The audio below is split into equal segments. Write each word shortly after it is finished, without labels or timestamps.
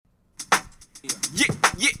Yeah,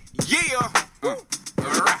 yeah, yeah.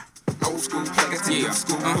 Old school players to new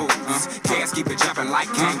school moves. Cats keep it jumping like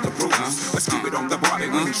kangaroos. But scoop it on the Barbie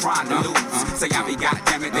when you trying to lose. Say, I be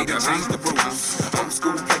goddammit, they done changed the rules. Old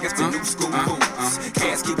school players to new school moves.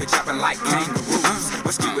 Cats keep it jumping like kangaroos.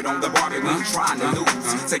 But scoop it on the Barbie when you trying to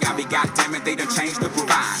lose. Say, I be goddammit, they done changed the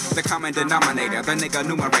rules. The common denominator, the nigga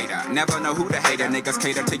numerator. Never know who the hater, niggas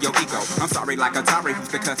cater to your ego. I'm sorry like Atari, who's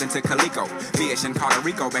the cousin to Calico. Fish in Puerto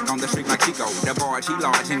Rico, back on the street like Chico. The barge, he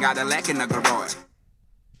large and got a lack in the garage.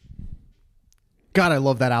 God, I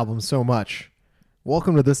love that album so much.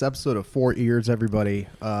 Welcome to this episode of Four Ears, everybody.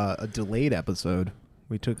 A delayed episode.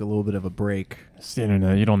 We took a little bit of a break. It's the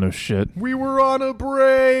internet. You don't know shit. We were on a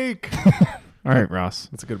break. All right, Ross.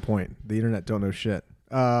 That's a good point. The internet don't know shit.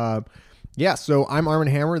 Yeah, so I'm Armin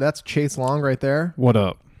Hammer. That's Chase Long right there. What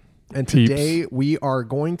up? And peeps? Today we are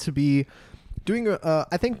going to be doing,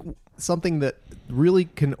 I think, something that really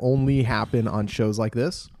can only happen on shows like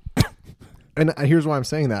this. And here's why I'm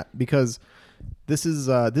saying that. Because this is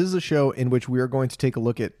a show in which we are going to take a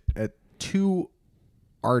look at two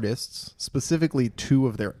artists, specifically two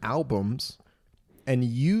of their albums, and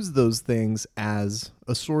use those things as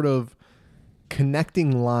a sort of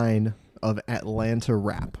connecting line of Atlanta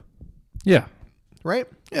rap. Yeah. Right?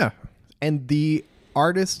 Yeah. And the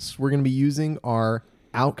artists we're going to be using are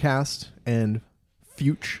Outkast and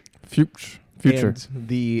Future. Future. And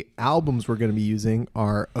the albums we're going to be using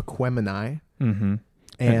are Aquemini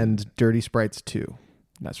and Dirty Sprites 2.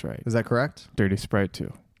 That's right. Is that correct? Dirty Sprite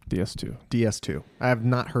 2. DS2. DS2. I have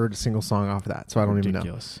not heard a single song off of that, so I don't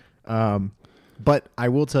Ridiculous. even know. But I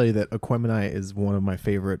will tell you that Aquemini is one of my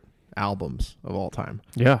favorite albums of all time.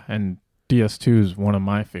 Yeah, and DS2 is one of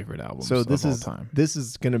my favorite albums So this of is all time. this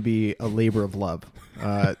is going to be a labor of love.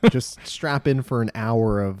 Just strap in for an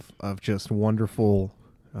hour of just wonderful,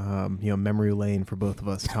 memory lane for both of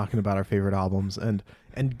us, talking about our favorite albums and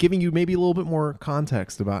giving you maybe a little bit more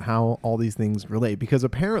context about how all these things relate. Because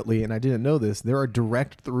apparently, and I didn't know this, there are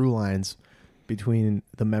direct through lines between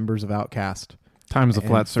the members of Outkast. Time's a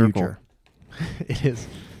flat circle. Future.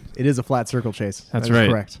 It is a flat circle, Chase. That's That is right.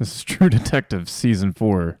 correct. This is True Detective Season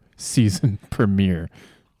 4, season premiere.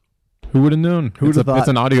 Who would have known? Who would've thought? It's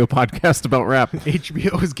an audio podcast about rap.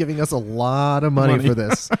 HBO is giving us a lot of money for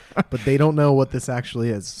this, but they don't know what this actually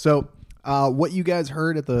is. So what you guys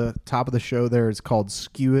heard at the top of the show there is called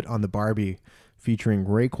Skew It on the Barbie featuring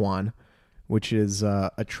Raekwon, which is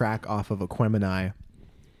a track off of Aquemini.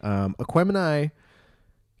 Aquemini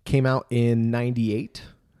came out in 98,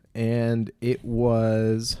 and it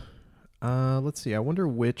was, let's see, I wonder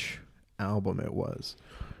which album it was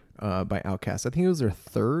by Outkast. I think it was their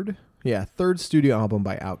third studio album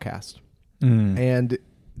by Outkast. And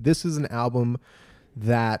this is an album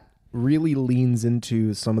that really leans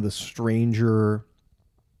into some of the stranger,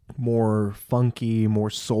 more funky, more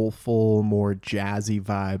soulful, more jazzy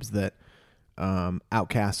vibes that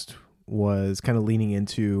Outkast was kind of leaning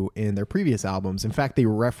into in their previous albums. In fact, they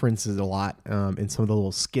reference it a lot in some of the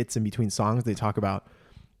little skits in between songs. They talk about,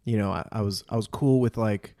 I was cool with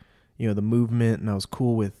like, the movement, and I was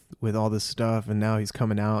cool with all this stuff, and now he's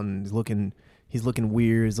coming out and he's looking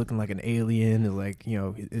weird. He's looking like an alien. And like,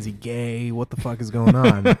 is he gay? What the fuck is going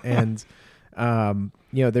on? And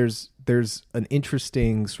there's an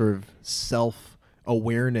interesting sort of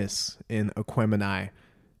self-awareness in Aquemini,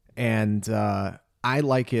 and I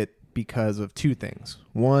like it because of two things.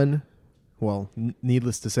 One, well,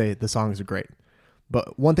 needless to say, the songs are great,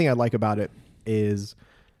 but one thing I like about it is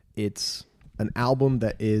it's an album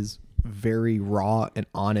that is very raw and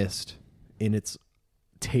honest in its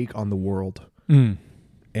take on the world.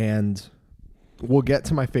 And we'll get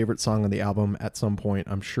to my favorite song on the album at some point,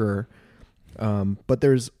 I'm sure. But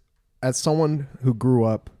as someone who grew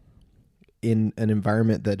up in an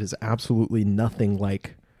environment that is absolutely nothing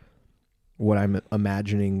like what I'm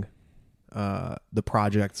imagining the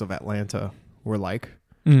projects of Atlanta were like.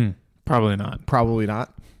 Probably not.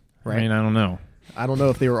 Right? I mean, I don't know. I don't know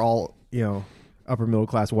if they were all, upper middle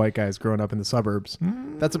class white guys growing up in the suburbs.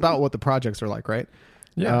 That's about what the projects are like, right?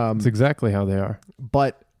 Yeah, it's exactly how they are.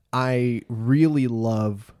 But I really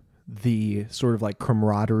love the sort of like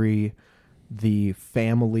camaraderie, the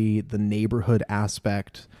family, the neighborhood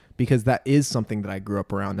aspect, because that is something that I grew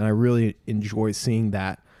up around, and I really enjoy seeing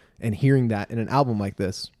that and hearing that in an album like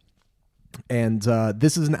this. And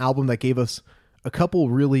this is an album that gave us a couple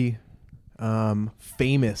really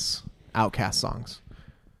famous Outkast songs.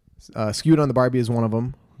 Skewed on the Barbie is one of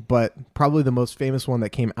them, but probably the most famous one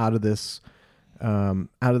that came out of this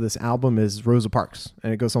album is Rosa Parks,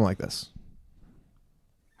 and it goes something like this.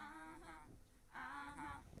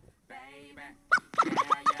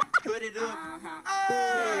 Put it up.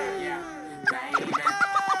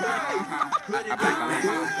 Everybody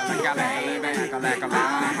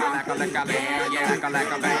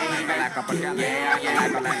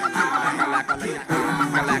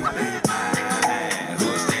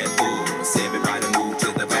move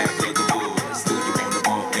to the back of the bus. Do you wanna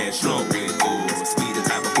bump and slump with us? We the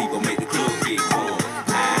type of people make the club get full.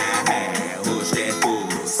 Push that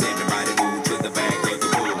bus. Everybody move to the back of the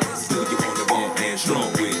bus. Do you wanna bump and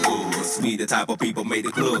slump with us? We the type of people make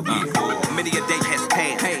the club get full. Many a day has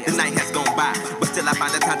passed, the night has gone by, but still I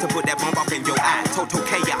find the time to put that bomb off in your eye. Total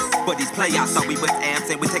chaos, but these playoffs, so we with amps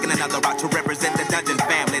and we taking another route to represent the Dungeon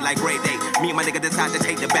family like grade 8. Me and my nigga decide to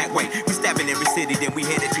take the back way. We stab in every city, then we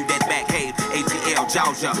headed to that back cave. ATL,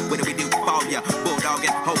 Georgia, what do we do for ya? Bulldog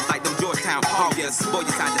and hoes like them Georgetown Hoyas. Boy,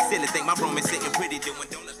 you signed the silly thing, my room is sitting pretty, doing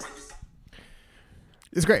donuts.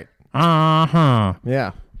 It's great. Uh-huh.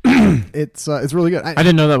 Yeah. It's really good. I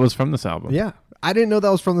didn't know that was from this album. Yeah. I didn't know that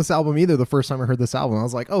was from this album either the first time I heard this album. I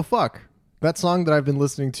was like, oh, fuck. That song that I've been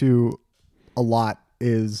listening to a lot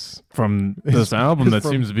is From this album that from-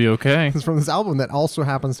 seems to be okay. is from this album that also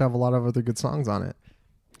happens to have a lot of other good songs on it.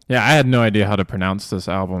 Yeah, I had no idea how to pronounce this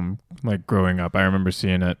album, like, growing up. I remember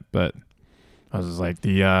seeing it, but I was just like,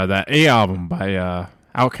 that A album by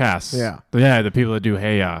Outkast. Yeah. The people that do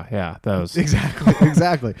Hey Ya. Yeah, that was...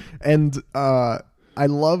 Exactly. And I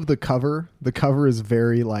love the cover. The cover is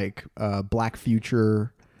very like Black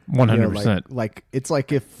Future. 100%. Like it's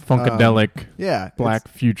like if Funkadelic, yeah, Black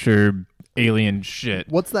Future, alien shit.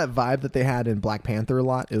 What's that vibe that they had in Black Panther a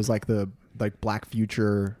lot? It was like the Black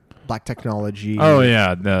Future, Black technology. Oh,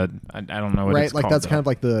 yeah. I don't know what right, it's like called, that's kind of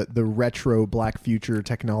like the retro Black Future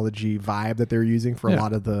technology vibe that they're using for a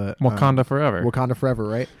lot of the Wakanda Forever. Wakanda Forever,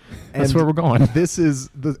 right? That's And where we're going. This is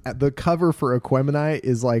the cover for Aquemini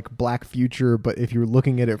is like Black Future, but if you're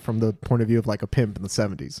looking at it from the point of view of like a pimp in the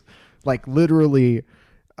 70s, like literally,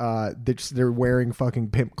 they're wearing fucking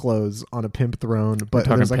pimp clothes on a pimp throne, but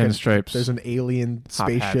talking there's like pinstripes, there's an alien top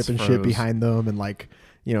hats, spaceship and shit froze. behind them, and like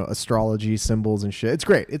astrology symbols and shit. It's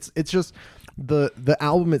great. It's just the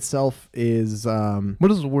album itself is What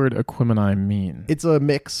does the word Aquemini mean? it's a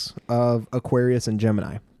mix of Aquarius and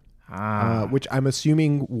Gemini. Which I'm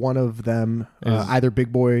assuming one of them, either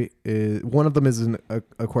Big Boy, one of them is an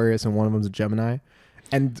Aquarius and one of them is a Gemini.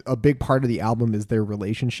 And a big part of the album is their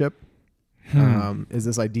relationship. Is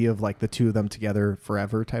this idea of like the two of them together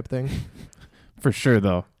forever type thing. For sure,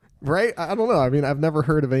 though. Right? I don't know. I mean, I've never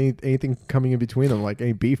heard of anything coming in between them, like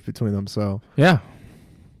any beef between them. So, Yeah.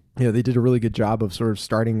 yeah, they did a really good job of sort of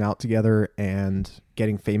starting out together and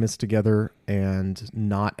getting famous together and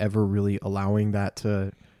not ever really allowing that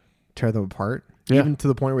to tear them apart. Yeah. Even to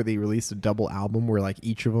the point where they released a double album where like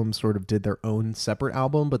each of them sort of did their own separate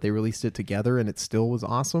album, but they released it together and it still was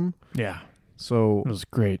awesome. Yeah. So It was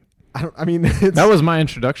great. I mean, it's, That was my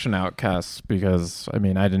introduction to Outkast because, I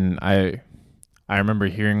mean, I remember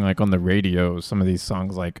hearing like on the radio some of these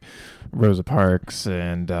songs like Rosa Parks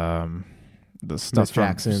and the stuff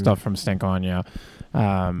from Stank On, yeah.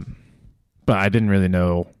 But I didn't really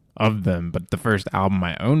know of them. But the first album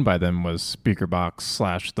I owned by them was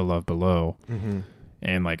Speakerbox / The Love Below. Mm-hmm.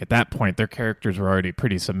 And like at that point, their characters were already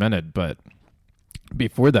pretty cemented. But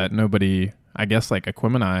before that, nobody, I guess like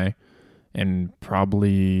Aquemini and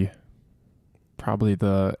probably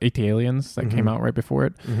the AT Aliens that came out right before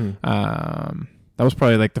it. That was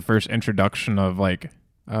probably like the first introduction of like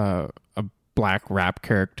a black rap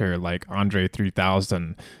character like Andre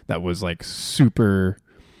 3000 that was like super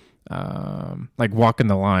like walking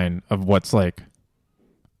the line of what's like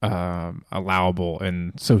allowable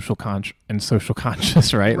and social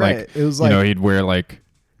conscious, right? Like It was like, he'd wear like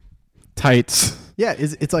tights. yeah,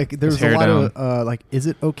 it's like there's a hair lot down. of like, is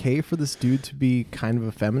it okay for this dude to be kind of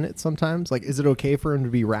effeminate sometimes? Like, is it okay for him to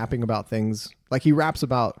be rapping about things like he raps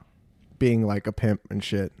about being like a pimp and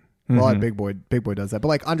shit? Well, like Big Boy does that, but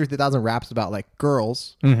like Andre 3000 raps about like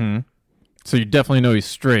girls. So you definitely know he's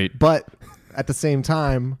straight. But at the same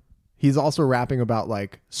time, he's also rapping about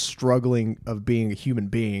like struggling of being a human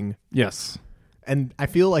being. Yes. And I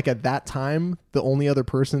feel like at that time, the only other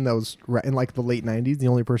person that was in like the late 90s, the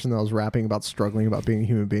only person that was rapping about struggling about being a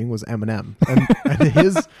human being was Eminem. And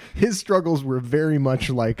his struggles were very much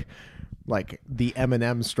like the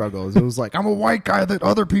Eminem struggles. It was like, I'm a white guy that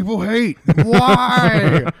other people hate.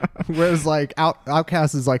 Why? Whereas like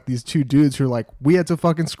Outkast is like these two dudes who are like, we had to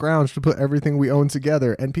fucking scrounge to put everything we own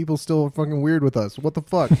together, and people still are fucking weird with us. What the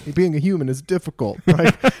fuck? Being a human is difficult.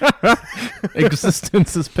 Like,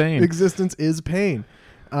 Existence is pain. existence is pain.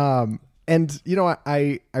 And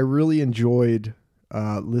I really enjoyed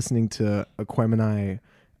listening to Aquemini.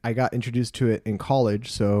 I got introduced to it in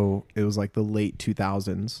college, so it was like the late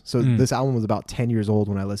 2000s. So this album was about 10 years old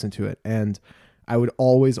when I listened to it, and I would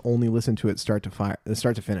always only listen to it start to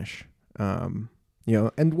finish. And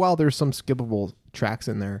while there's some skippable tracks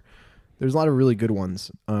in there, there's a lot of really good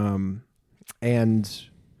ones. And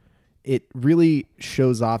it really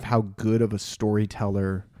shows off how good of a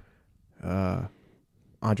storyteller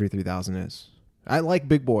Andre 3000 is. I like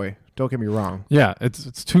Big Boi. Don't get me wrong. Yeah,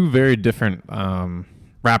 it's two very different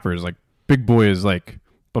rappers. Like Big Boi is like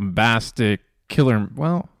bombastic, killer.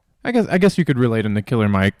 Well, I guess you could relate him to Killer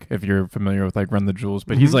Mike if you're familiar with like Run the Jewels.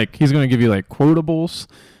 But he's going to give you like quotables,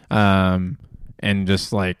 and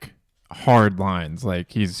just like hard lines.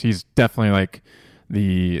 Like he's definitely like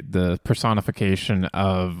the personification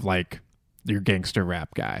of like your gangster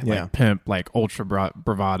rap guy, like pimp, like ultra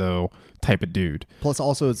bravado type of dude. Plus,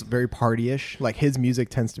 also it's very party-ish. Like his music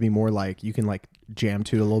tends to be more like you can like jam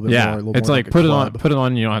to it a little bit more. Yeah, it's more like a put club. it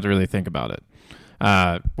on. You don't have to really think about it.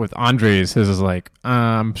 With Andre's, his is like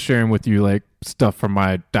I'm sharing with you like stuff from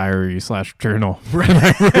my diary / journal.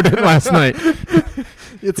 I wrote it last night.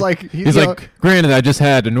 It's like he's like, granted, I just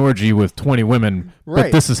had an orgy with 20 women,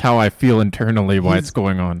 but this is how I feel internally while it's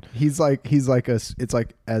going on. It's like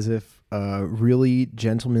as if a really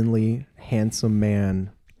gentlemanly, handsome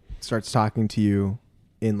man starts talking to you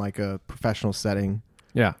in like a professional setting.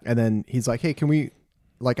 Yeah, and then he's like, "Hey, can we?"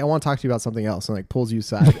 Like, I want to talk to you about something else, and like pulls you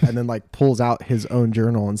aside, and then like pulls out his own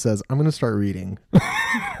journal and says, "I'm going to start reading."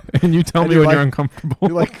 And you tell me when you're uncomfortable.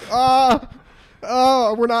 You're like,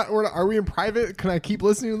 we're not. Are we in private? Can I keep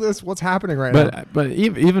listening to this? What's happening right now? But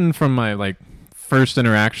even from my like first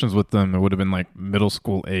interactions with them, it would have been like middle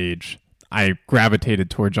school age. I gravitated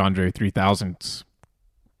towards Andre 3000's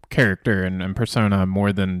character and persona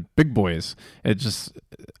more than Big Boi's. It just,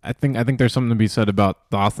 I think there's something to be said about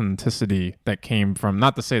the authenticity that came from,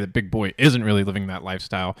 not to say that Big Boi isn't really living that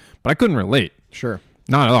lifestyle, but I couldn't relate. Sure.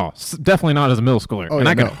 Not at all. Definitely not as a middle schooler. Oh, and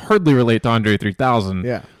yeah, I could hardly relate to Andre 3000.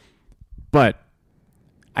 Yeah. But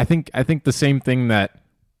I think the same thing that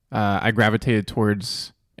I gravitated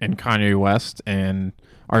towards in Kanye West and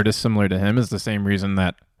artists similar to him is the same reason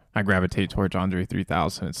that I gravitate towards Andre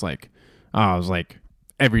 3000. It's like, it was like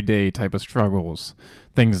everyday type of struggles,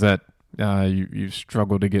 things that you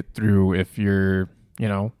struggle to get through if you're,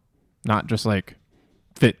 not just like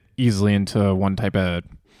fit easily into one type of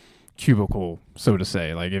cubicle, so to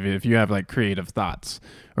say. Like if you have like creative thoughts,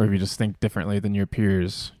 or if you just think differently than your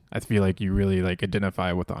peers, I feel like you really like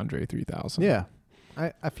identify with Andre 3000. Yeah,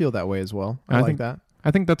 I feel that way as well. I think that.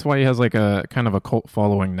 I think that's why he has like a kind of a cult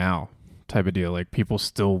following now type of deal. Like people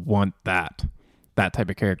still want that type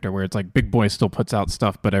of character where it's like Big Boi still puts out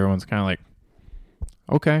stuff, but everyone's kind of like,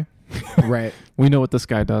 okay, right. We know what this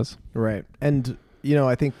guy does. Right. And,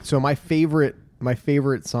 I think, so my favorite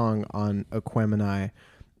song on Aquemini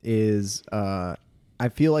is, I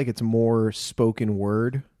feel like it's more spoken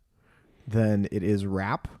word than it is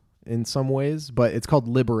rap in some ways, but it's called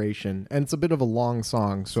Liberation, and it's a bit of a long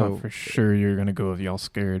song. So for sure you're going to go with Y'all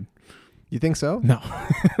Scared. You think so? No.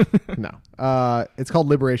 No. It's called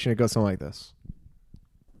Liberation. It goes something like this.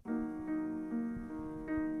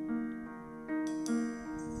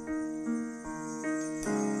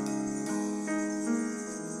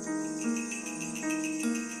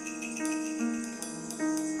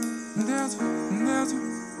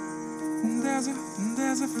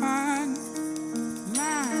 There's a fine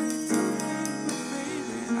line,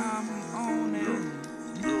 baby, I'm on it.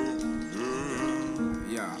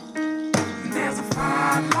 Yeah. There's a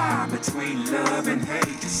fine line between love and hate.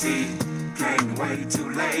 You see, can't wait too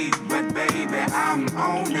late, but baby, I'm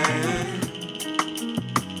on it.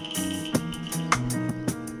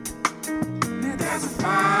 There's a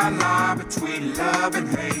fine line between love and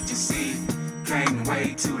hate. You see, can't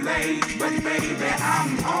wait too late, but baby,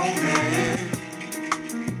 I'm on it.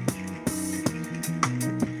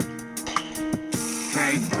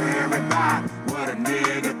 Can't worry about what a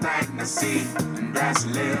nigga think to see. And that's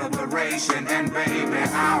liberation, and baby,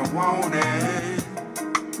 I want it.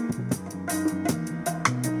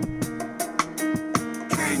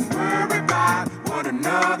 Can't worry about what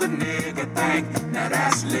another nigga think. Now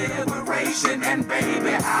that's liberation, and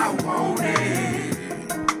baby, I want it.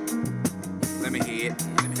 Let me hear it.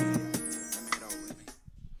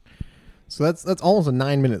 So that's almost a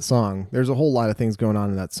 9-minute song. There's a whole lot of things going on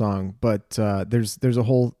in that song, but there's a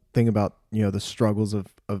whole thing about the struggles of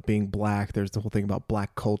being black. There's the whole thing about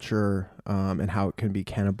black culture and how it can be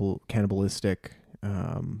cannibalistic.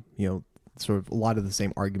 Sort of a lot of the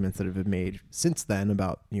same arguments that have been made since then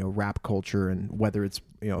about rap culture and whether it's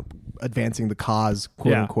advancing the cause,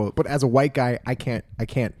 quote unquote. But as a white guy, I can't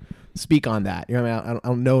speak on that. You know, what I mean, I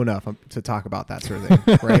don't know enough to talk about that sort of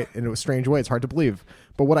thing, right? In a strange way, it's hard to believe.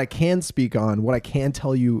 But what I can speak on, what I can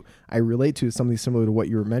tell you, I relate to is something similar to what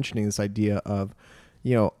you were mentioning. This idea of,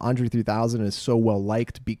 you know, Andre 3000 is so well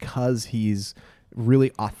liked because he's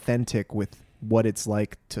really authentic with what it's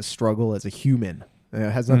like to struggle as a human.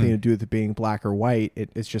 It has nothing to do with it being black or white.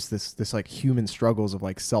 It's just this like human struggles of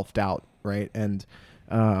like self-doubt, right? And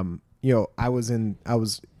you know, I was in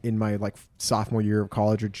my like sophomore year of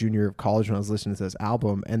college or junior year of college when I was listening to this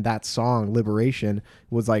album, and that song Liberation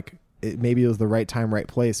was like, maybe it was the right time, right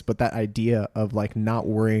place, but that idea of like not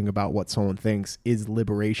worrying about what someone thinks is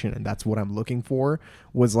liberation, and that's what I'm looking for,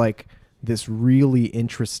 was like this really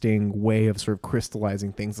interesting way of sort of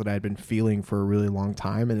crystallizing things that I had been feeling for a really long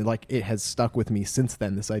time. And it has stuck with me since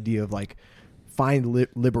then, this idea of like, find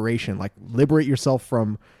liberation, like liberate yourself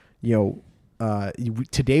from, you know,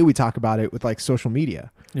 today we talk about it with like social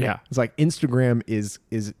media. Yeah. It's like Instagram is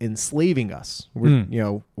enslaving us. We're, you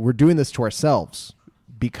know, we're doing this to ourselves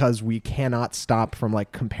because we cannot stop from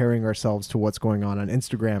like comparing ourselves to what's going on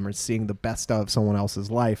Instagram or seeing the best of someone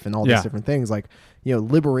else's life and all these different things. Like, you know,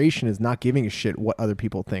 liberation is not giving a shit what other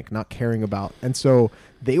people think, not caring about. And so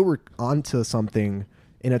they were onto something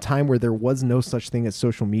in a time where there was no such thing as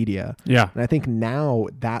social media. Yeah. And I think now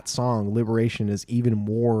that song Liberation is even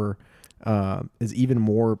more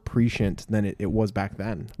prescient than it was back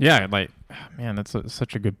then. Yeah, like, man, that's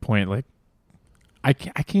such a good point. Like, I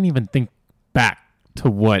can't even think back to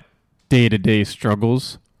what day-to-day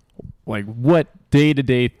struggles, like what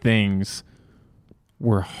day-to-day things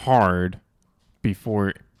were hard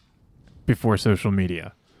before social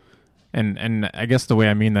media. And I guess the way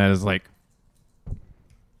I mean that is like,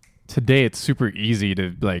 today it's super easy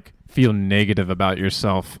to like feel negative about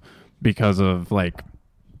yourself because of like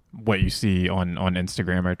what you see on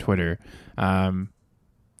Instagram or Twitter.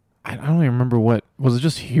 I don't even remember what was it.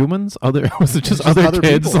 Just humans? Was it just other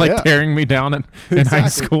kids people, like tearing me down in high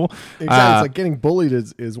school? Exactly. It's like getting bullied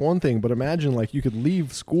is one thing, but imagine like you could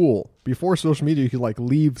leave school before social media. You could like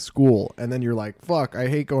leave school, and then you're like, "Fuck, I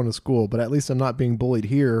hate going to school," but at least I'm not being bullied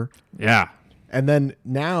here. Yeah. And then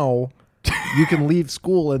now you can leave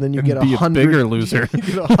school, and then you get 100 bigger loser. You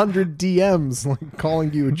get 100 DMs like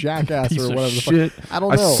calling you a jackass Piece or of whatever. Shit. I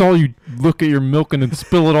don't know. I saw you look at your milk and then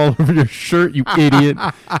spill it all over your shirt, you idiot.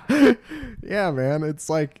 Yeah, man. It's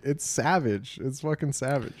like, it's savage. It's fucking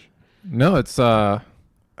savage. No, it's that's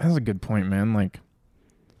a good point, man. Like,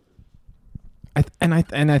 I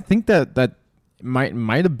think that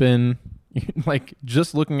might have been like,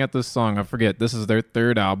 just looking at this song. I forget, this is their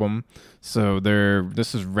third album, so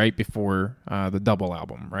this is right before the double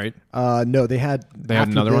album, right? No, they had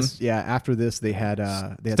another one. Yeah, after this they had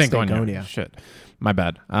Stankonia. Shit, my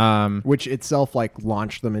bad. Which itself like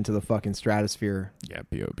launched them into the fucking stratosphere. Yeah,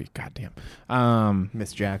 B.O.B. Goddamn.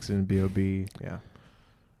 Miss Jackson, B.O.B. Yeah.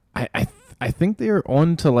 I think they're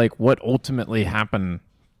on to like what ultimately happened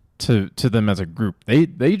to them as a group.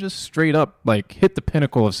 They just straight up like hit the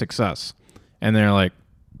pinnacle of success, and they're like,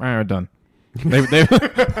 all right, we're done. They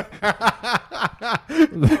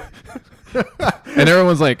and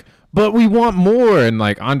everyone's like, but we want more. And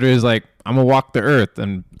like Andre's like, I'm gonna walk the earth,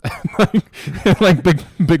 and like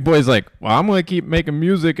big boy's like, well, I'm gonna keep making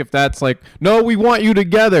music if that's like, no, we want you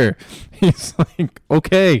together. He's like,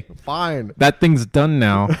 okay, fine, that thing's done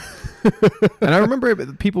now. And I remember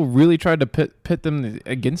people really tried to pit them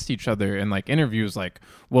against each other in like interviews, like,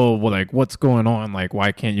 well, like, what's going on? Like,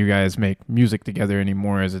 why can't you guys make music together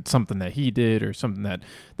anymore? Is it something that he did or something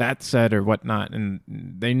that said or whatnot? And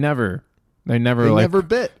they never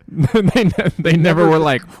bit. they never were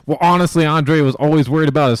like, well, honestly, Andre was always worried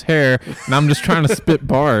about his hair, and I'm just trying to spit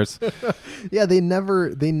bars. Yeah, they never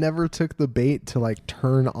took the bait to like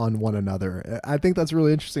turn on one another. I think that's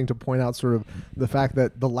really interesting to point out, sort of the fact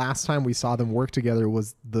that the last time we saw them work together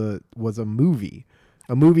was a movie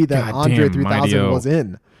that Andre 3000 was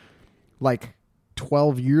in, like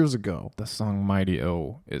 12 years ago. The song Mighty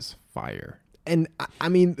O is fire. And I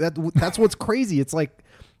mean that's what's crazy. It's like,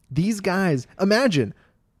 these guys, imagine,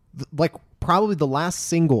 like, probably the last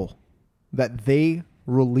single that they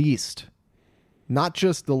released, not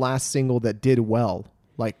just the last single that did well,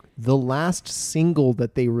 like, the last single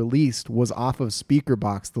that they released was off of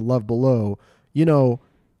Speakerboxxx, The Love Below, you know,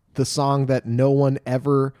 the song that no one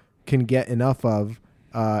ever can get enough of,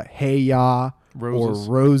 Hey Ya, Roses.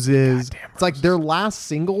 or Roses. Goddamn, it's like their last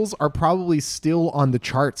singles are probably still on the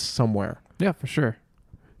charts somewhere. Yeah, for sure.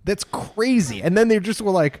 That's crazy. And then they just were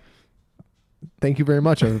like, thank you very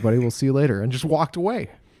much, everybody. We'll see you later. And just walked away.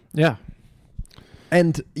 Yeah.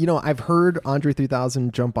 And, you know, I've heard Andre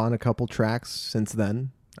 3000 jump on a couple tracks since then.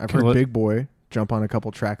 I've heard Big Boy jump on a couple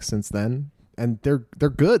tracks since then. and they're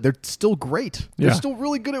good. They're still great. They're Yeah. still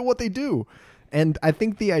really good at what they do. And I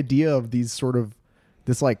think the idea of these sort of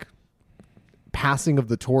this like passing of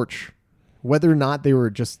the torch, whether or not they were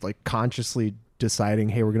just like consciously deciding,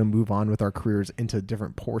 hey, we're going to move on with our careers into a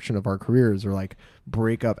different portion of our careers, or like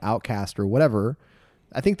break up Outkast or whatever,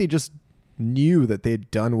 I think they just knew that they had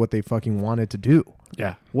done what they fucking wanted to do.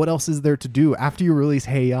 Yeah. What else is there to do after you release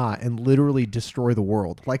Hey Ya and literally destroy the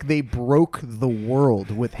world? Like, they broke the world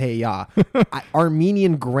with Hey Ya.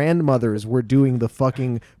 Armenian grandmothers were doing the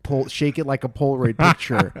fucking shake it like a Polaroid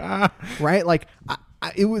picture, right? Like,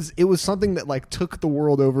 it was something that like took the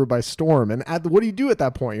world over by storm. And what do you do at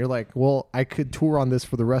that point? You're like, well, I could tour on this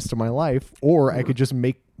for the rest of my life, or I could just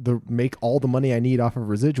make all the money I need off of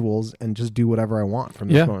residuals and just do whatever I want from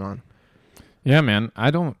this going on. Yeah, man. I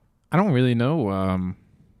don't really know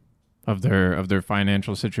of their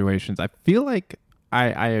financial situations. I feel like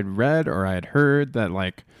I had read or I had heard that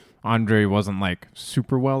like Andre wasn't like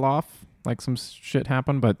super well off, like some shit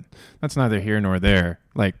happened, but that's neither here nor there.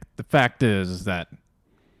 Like, the fact is that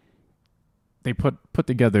they put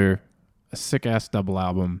together a sick ass double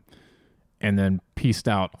album and then pieced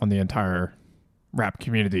out on the entire rap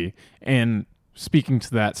community. And speaking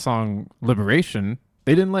to that song Liberation,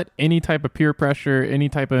 they didn't let any type of peer pressure, any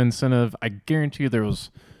type of incentive. I guarantee you there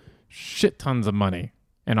was shit tons of money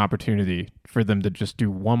and opportunity for them to just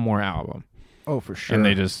do one more album. Oh, for sure. And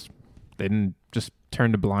they didn't just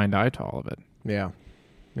turn a blind eye to all of it. Yeah.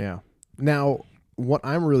 Yeah. Now, what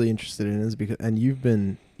I'm really interested in is because, and you've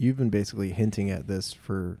been basically hinting at this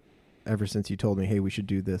for ever since you told me, hey, we should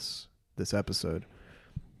do this episode.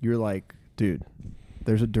 You're like, dude,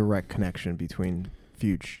 there's a direct connection between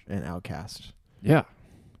Fuge and Outkast. Yeah.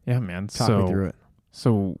 Yeah, man. Talk me through it.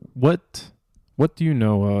 So what do you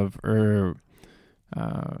know of, or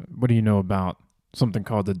what do you know about something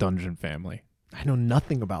called the Dungeon Family? I know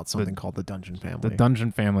nothing about something called the Dungeon Family. The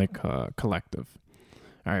Dungeon Family Collective.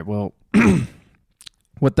 All right, well,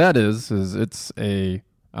 what that is it's a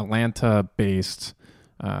Atlanta-based,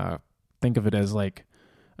 think of it as like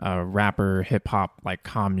a rapper, hip-hop like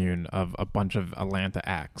commune of a bunch of Atlanta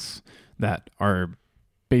acts that are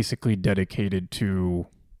basically dedicated to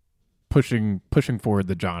pushing forward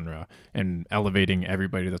the genre and elevating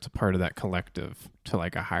everybody that's a part of that collective to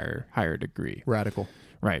like a higher degree. Radical.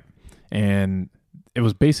 Right. And it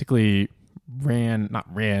was basically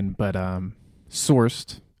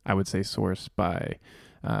sourced by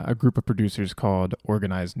a group of producers called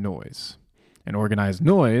Organized Noise. And Organized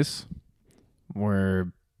Noise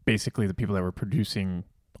were basically the people that were producing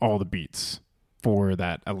all the beats for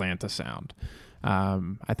that Atlanta sound.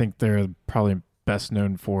 I think they're probably best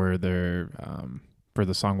known for their for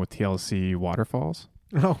the song with TLC, Waterfalls.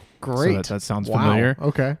 Oh, great. So that sounds familiar.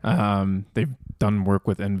 Okay. They've done work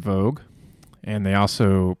with En Vogue, and they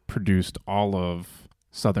also produced all of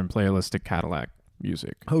Southern Playalistic Cadillac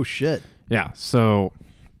music. Oh, shit. Yeah. So,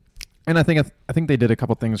 and I think they did a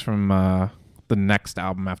couple things from the next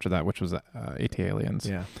album after that, which was AT Aliens.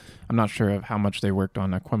 Yeah. I'm not sure of how much they worked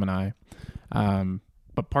on Aquemini.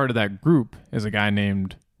 But part of that group is a guy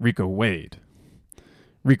named Rico Wade.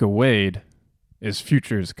 Rico Wade is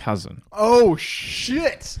Future's cousin. Oh,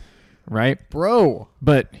 shit. Right? Bro.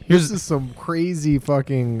 But This is some crazy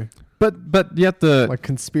fucking but you have to like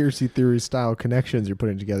conspiracy theory style connections you're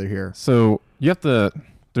putting together here. So you have to,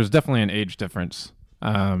 there's definitely an age difference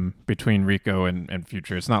between Rico and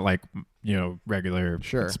Future. It's not like, regular.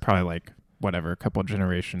 Sure. It's probably like whatever, a couple of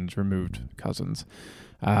generations removed cousins.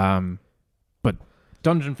 But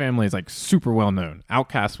Dungeon Family is like super well known.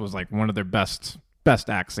 Outkast was like one of their best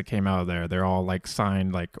acts that came out of there. They're all like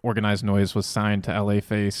signed, like Organized Noise was signed to LA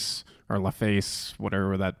Face or La Face,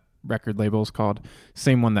 whatever that record label is called.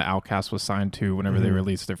 Same one that Outkast was signed to whenever they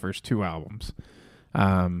released their first two albums.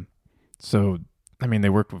 So, I mean, they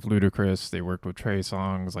worked with Ludacris, they worked with Trey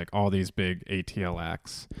Songz, like all these big ATL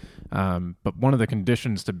acts. But one of the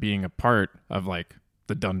conditions to being a part of like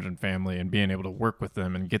the Dungeon Family and being able to work with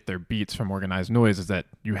them and get their beats from Organized Noise is that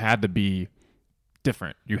you had to be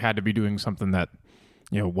different. You had to be doing something that,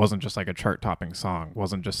 wasn't just like a chart-topping song,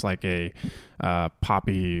 wasn't just like a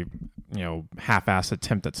poppy, half-ass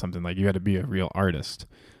attempt at something. Like, you had to be a real artist.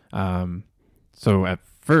 So at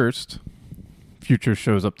first, Future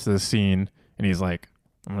shows up to the scene and he's like,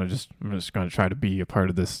 I'm just gonna try to be a part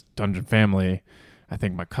of this Dungeon Family. I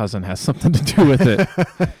think my cousin has something to do with it.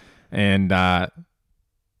 And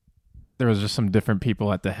there was just some different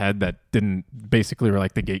people at the head that basically were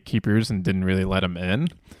like the gatekeepers and didn't really let him in.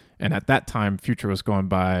 And at that time, Future was going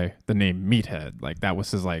by the name Meathead. Like, that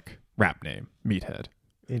was his like rap name, Meathead.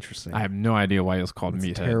 Interesting. I have no idea why it was called That's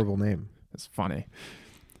Meathead. a terrible name. It's funny.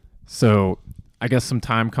 So I guess some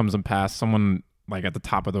time comes and pass. Someone like at the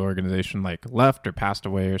top of the organization like left or passed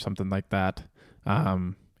away or something like that.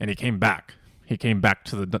 And he came back. He came back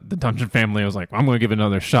to the Dungeon family. I was like, well, I'm going to give it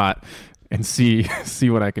another shot and see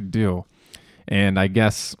what I could do. And I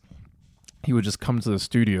guess he would just come to the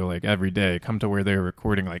studio like every day, come to where they were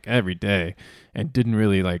recording like every day, and didn't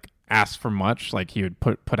really like ask for much. Like he would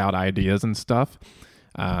put out ideas and stuff,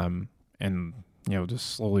 and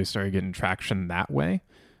just slowly started getting traction that way.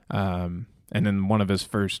 And then one of his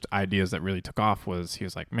first ideas that really took off was he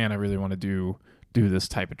was like, man, I really want to do this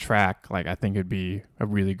type of track. Like I think it'd be a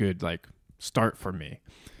really good like start for me.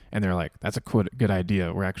 And they're like, that's a good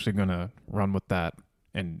idea. We're actually gonna run with that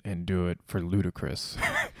and do it for Ludacris.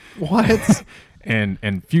 What?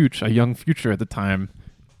 and Future, a young Future at the time,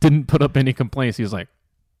 didn't put up any complaints. He was like,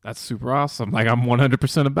 that's super awesome. Like I'm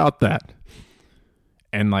 100% about that.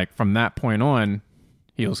 And like from that point on,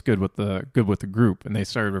 he was good with the group, and they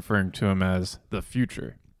started referring to him as the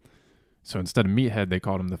Future. So instead of Meathead, they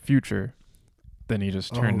called him the Future. Then he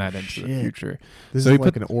just turned that into the Future. This is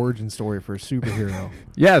like an origin story for a superhero.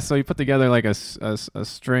 Yeah, so he put together like a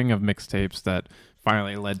string of mixtapes that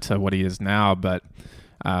finally led to what he is now. But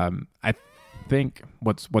I think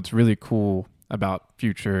what's really cool about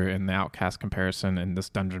Future and the Outkast comparison and this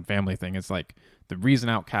Dungeon family thing is like the reason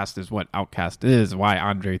Outkast is what Outkast is, why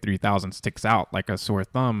Andre 3000 sticks out like a sore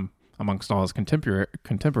thumb amongst all his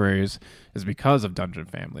contemporaries, is because of Dungeon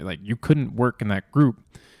family. Like you couldn't work in that group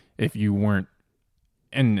if you weren't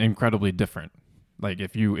incredibly different. Like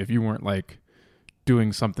if you weren't like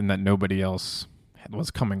doing something that nobody else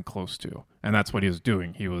was coming close to, and that's what he was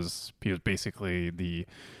doing. He was basically the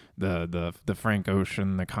Frank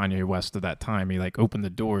Ocean, the Kanye West of that time. He like opened the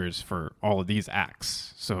doors for all of these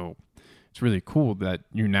acts. So it's really cool that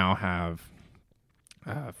you now have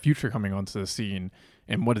Future coming onto the scene.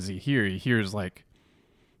 And what does he hear? He hears like,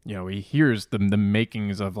 he hears the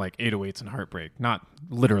makings of like 808s and Heartbreak, not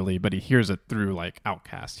literally, but he hears it through like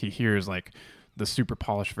Outkast. He hears like the super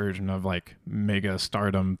polished version of like mega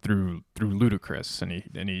stardom through Ludacris, and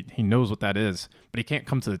he knows what that is, but he can't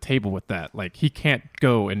come to the table with that. Like he can't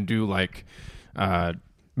go and do like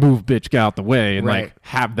move bitch get out the way and like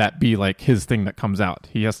have that be like his thing that comes out.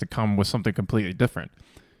 He has to come with something completely different.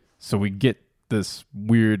 So we get this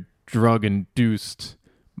weird drug induced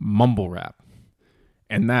mumble rap.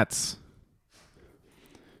 And that's,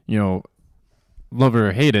 love it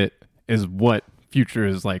or hate it, is what Future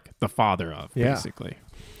is like the father of, basically.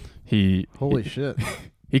 Holy shit.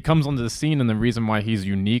 He comes onto the scene, and the reason why he's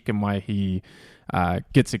unique and why he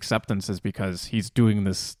gets acceptance is because he's doing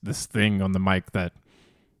this thing on the mic that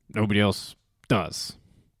nobody else does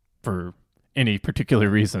for any particular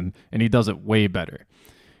reason, and he does it way better.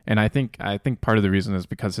 And I think part of the reason is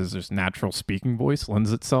because his just natural speaking voice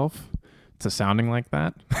lends itself to sounding like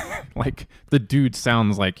that. Like the dude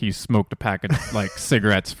sounds like he smoked a pack of like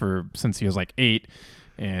cigarettes since he was like 8,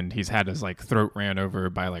 and he's had his like throat ran over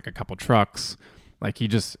by like a couple trucks. Like he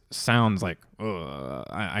just sounds like,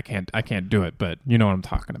 I can't do it, but you know what I'm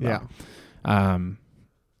talking about.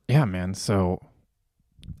 Yeah, man. So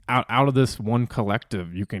out of this one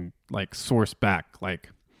collective, you can like source back like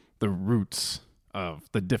the roots of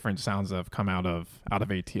the different sounds that have come out of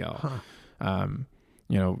ATL.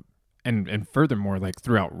 And furthermore, like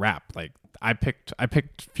throughout rap, like I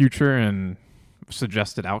picked Future and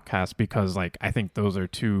suggested Outkast because like I think those are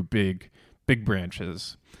two big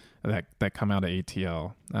branches that come out of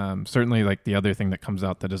ATL. Certainly, like the other thing that comes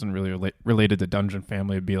out that isn't really related to Dungeon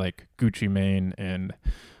family would be like Gucci Mane and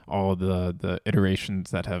all the iterations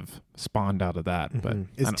that have spawned out of that. But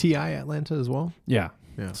is T.I. Atlanta as well? Yeah.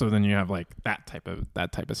 So then you have like that type of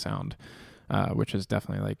sound. Which is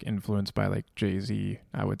definitely like influenced by like Jay-Z,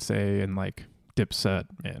 I would say, and like Dipset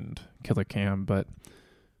and Killer Cam. But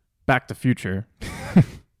back to Future.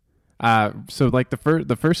 So like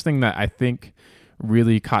the first thing that I think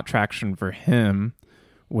really caught traction for him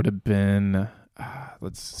would have been,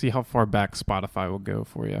 let's see how far back Spotify will go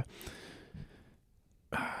for you.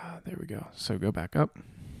 There we go. So go back up.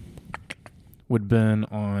 Would have been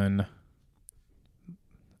on,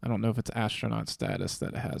 I don't know if it's Astronaut Status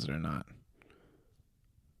that has it or not.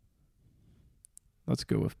 Let's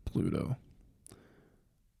go with Pluto.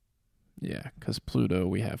 Yeah, because Pluto,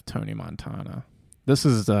 we have Tony Montana. This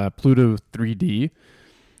is Pluto 3D.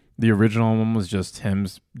 The original one was just him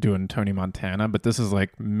doing Tony Montana, but this is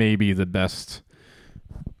like maybe the best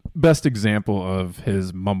example of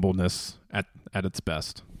his mumbleness at its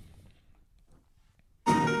best.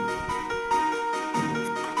 Cockroaches.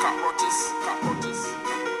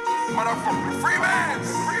 Motherfucking free man.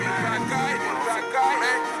 Black guy,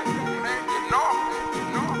 man. You know.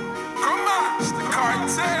 Come on. It's the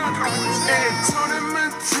cartel. And Tony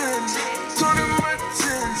Montana, Tony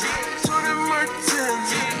Montana, Tony Montana,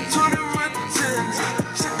 Tony Montana.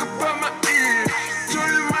 Check about my ear.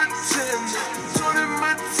 Tony Montana, Tony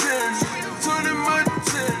Montana, Tony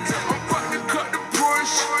Montana. I'm about to cut the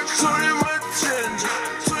Porsche. Tony Montana,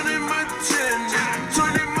 Tony Montana,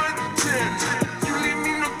 Tony Montana. You leave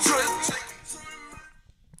me no choice.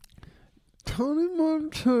 Tony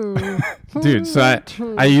Montana. Dude, so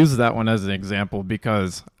I use that one as an example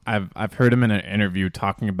because I've heard him in an interview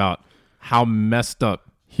talking about how messed up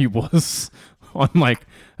he was on like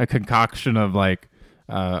a concoction of like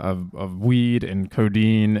of weed and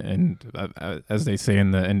codeine and as they say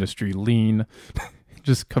in the industry, lean.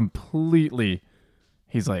 Just completely.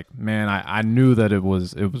 He's like, man, I knew that it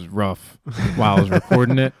was rough while I was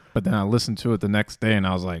recording it, but then I listened to it the next day and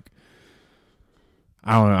I was like,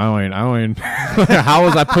 I don't how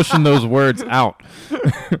was I pushing those words out?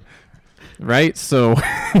 Right? So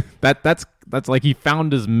that's like he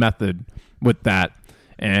found his method with that.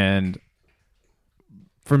 And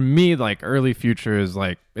for me, like early Future is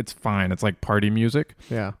like, it's fine. It's like party music.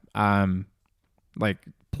 Yeah. Like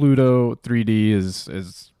Pluto 3D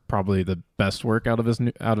is probably the best work out of his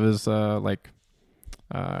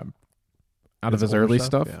early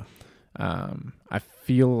stuff. Yeah. I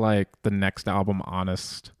feel like the next album,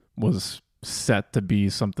 Honest, was set to be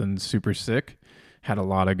something super sick. Had a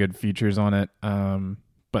lot of good features on it,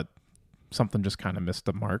 but something just kind of missed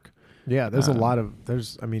the mark. Yeah, there's a lot of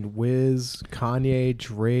Wiz, Kanye,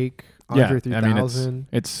 Drake, Andre 3000.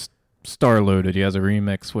 It's star loaded. He has a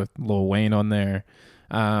remix with Lil Wayne on there,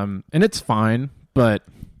 and it's fine. But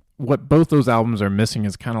what both those albums are missing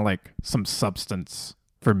is kind of like some substance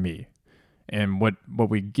for me. And what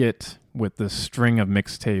we get with the string of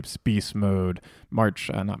mixtapes, Beast Mode,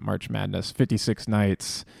 not March Madness, 56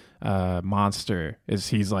 Nights, Monster, is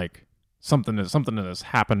he's like something that has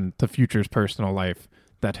happened to Future's personal life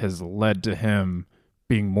that has led to him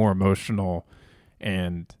being more emotional,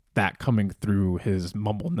 and that coming through his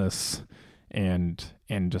mumbleness and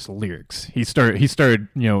just lyrics. He started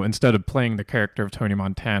instead of playing the character of Tony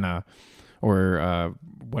Montana or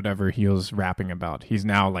whatever he was rapping about, he's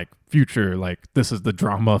now like Future, like this is the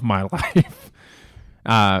drama of my life.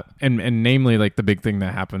 And namely, like the big thing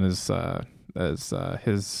that happened is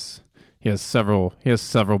he has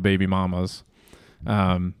several baby mamas,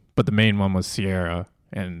 but the main one was Sierra,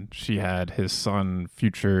 and she had his son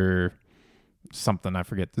Future something, I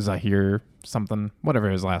forget, Zahir something, whatever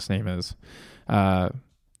his last name is. Had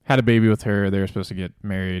a baby with her. They were supposed to get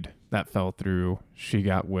married. That fell through. She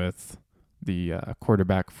got with the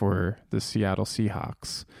quarterback for the Seattle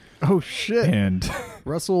Seahawks. Oh shit! And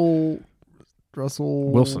Russell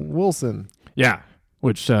Wilson. Yeah,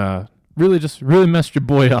 which really messed your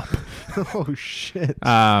boy up. Oh shit!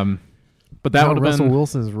 But that would have Russell been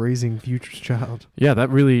Wilson's raising Future's child. Yeah,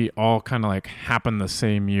 that really all kind of like happened the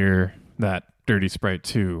same year that Dirty Sprite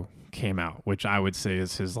 2 came out, which I would say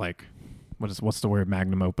is his like what's the word,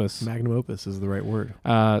 magnum opus. Magnum opus is the right word.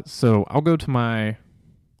 So I'll go to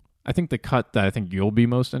I think the cut that I think you'll be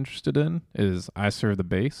most interested in is I Serve the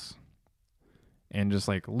Bass. And just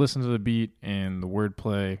like listen to the beat and the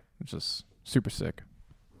wordplay. It's just super sick.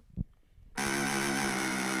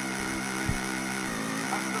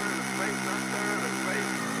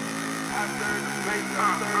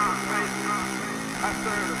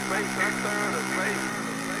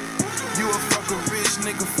 You a fucking rich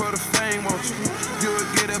nigga for the fame, won't you? You'll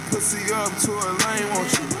get that pussy up to a lane,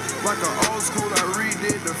 won't you? Like an old school, I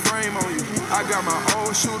redid the frame on you. I got my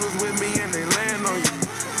old shooters with me and they land on you.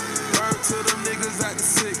 Word to them niggas at the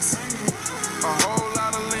 6. A whole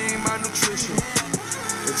lot of lean malnutrition.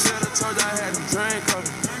 They should've told you I had them drink on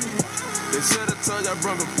me. They should've told you I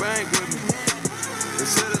brought a bank with me. They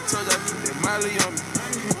should've told you I keep that Miley on me.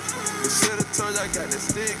 They should've told you I got that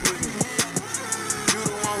stick with me. You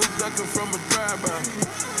the one who ducking from a drive-by.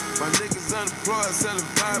 My niggas unemployed selling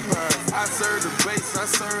Popeyes. I serve the bass, I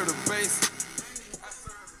serve the bass.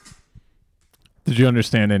 Did you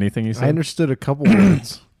understand anything he said? I understood a couple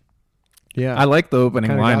words. Yeah. I like the opening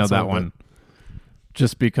Kinda line got of that some of one.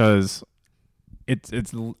 Just because it's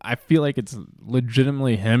I feel like it's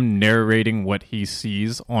legitimately him narrating what he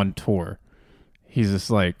sees on tour. He's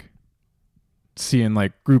just like seeing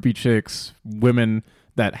like groupie chicks, women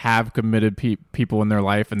that have committed people in their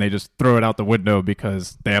life, and they just throw it out the window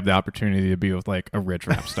because they have the opportunity to be with like a rich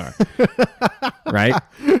rap star. Right?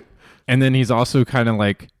 And then he's also kind of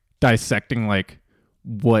like dissecting like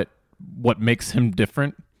what makes him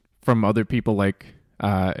different from other people, like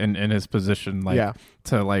in his position, like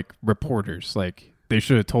to like reporters. Like they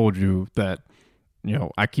should have told you that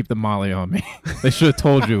I keep the Molly on me. They should have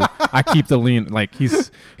told you I keep the lean. Like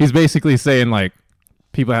he's basically saying like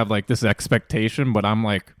people have like this expectation, but I'm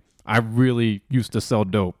like I really used to sell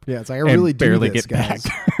dope. Yeah, it's like I really do barely this, get guys.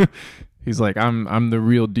 back. He's like I'm the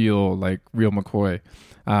real deal, like real McCoy,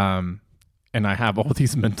 and I have all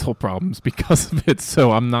these mental problems because of it.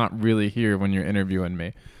 So I'm not really here when you're interviewing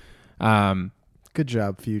me. Good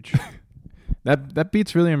job, Fuge. That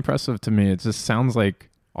beat's really impressive to me. It just sounds like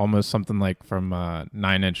almost something like from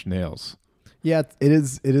 9 Inch Nails. Yeah, it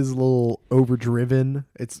is a little overdriven.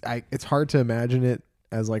 It's hard to imagine it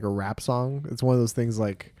as like a rap song. It's one of those things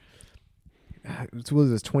like what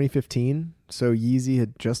was this 2015? So Yeezy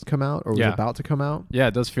had just come out or was about to come out. Yeah,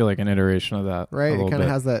 it does feel like an iteration of that. Right? It kind of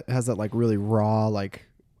has that like really raw like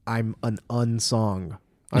I'm an unsong.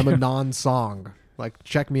 I'm a non-song. Like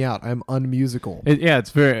check me out. I'm unmusical.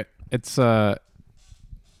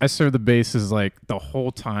 I serve the basses like the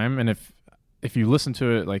whole time, and if you listen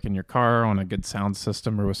to it like in your car on a good sound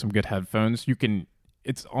system or with some good headphones,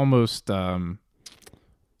 it's almost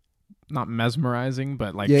not mesmerizing,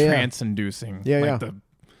 but like trance-inducing.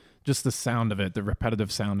 Just the sound of it, the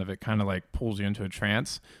repetitive sound of it kind of like pulls you into a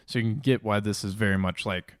trance. So you can get why this is very much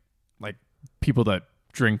like people that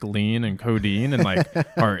drink lean and codeine and like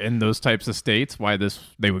are in those types of states, why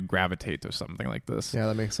they would gravitate to something like this. Yeah,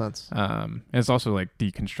 that makes sense. And it's also like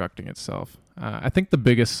deconstructing itself. I think the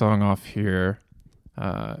biggest song off here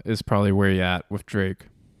is probably Where You At with Drake.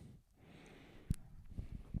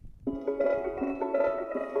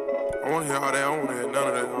 I want to hear all that. I want to hear none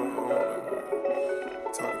of that.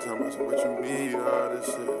 Talking about what you need, all this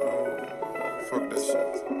shit. Fuck that shit. I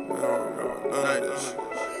don't remember none of that shit.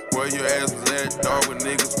 Where your ass was at, dog, with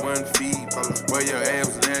niggas wouldn't feed. Where your ass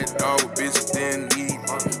was at, dog, with bitches didn't eat.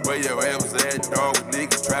 Where your ass was at, dog, with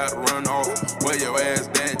niggas tried to run off. Where your ass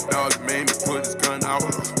at, dog, you made me put his gun out.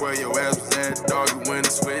 Where your ass was at, dog, you went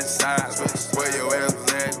and switched sides. Where your ass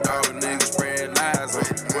was at, dog, with niggas spread lies.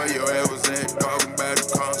 Where your ass was at, dog, I'm about to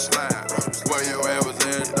come slide. Where your ass was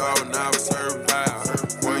at, dog, when I was serving pies.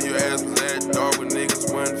 Where your ass was at, dog, with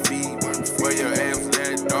niggas wouldn't feed. Where your ass was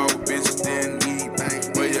at, dog, with bitches didn't eat.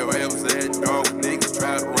 Where your ass was at, dog, with niggas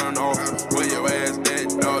tried to run off. Where your ass at,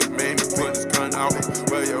 dog, you made me put his gun out.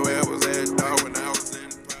 Where your ass was at, dog, when I was in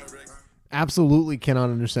Pyrex. Absolutely cannot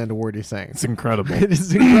understand a word he's saying. It's incredible. It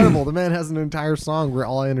is incredible. The man has an entire song where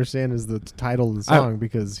all I understand is the title of the song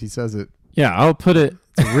because he says it. Yeah, I'll put it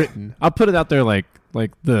written. I'll put it out there like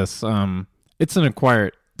this. It's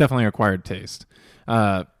definitely acquired taste.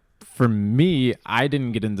 For me, I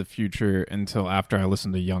didn't get into Future until after I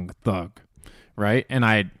listened to Young Thug, right? And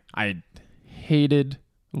I hated,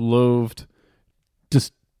 loathed,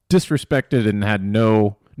 just disrespected, and had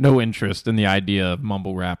no interest in the idea of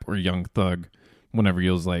mumble rap or Young Thug whenever he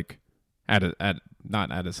was like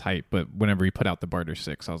not at his height, but whenever he put out the Barter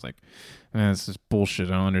 6, I was like, man, this is bullshit.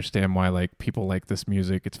 I don't understand why like people like this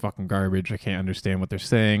music. It's fucking garbage. I can't understand what they're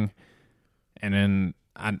saying. And then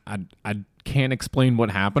I can't explain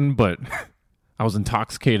what happened, but I was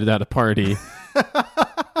intoxicated at a party,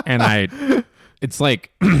 and it's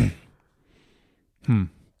like,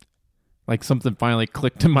 like something finally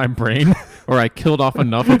clicked in my brain, or I killed off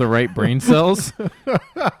enough of the right brain cells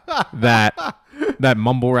that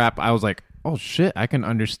mumble rap. I was like, oh shit, I can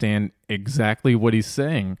understand exactly what he's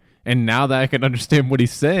saying, and now that I can understand what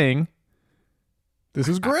he's saying, this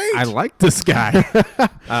is great. I like this guy.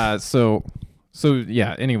 So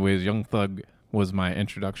yeah, anyways, Young Thug was my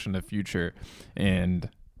introduction to Future, and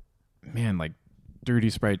man, like Dirty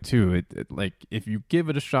Sprite 2, it like if you give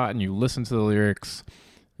it a shot and you listen to the lyrics,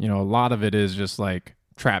 a lot of it is just like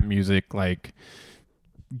trap music, like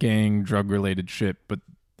gang drug related shit, but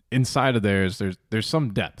inside of there's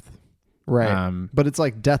some depth. Right. But it's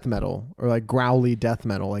like death metal or like growly death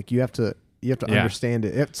metal. Like you have to understand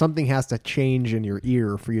it. Something has to change in your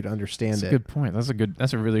ear for you to understand That's it. a good point. That's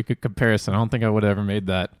a really good comparison. I don't think I would have ever made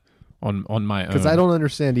that on my own. Because I don't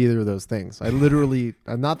understand either of those things. I literally,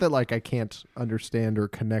 not that like I can't understand or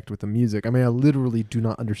connect with the music. I mean, I literally do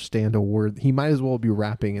not understand a word. He might as well be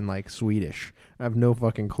rapping in like Swedish. I have no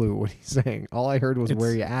fucking clue what he's saying. All I heard was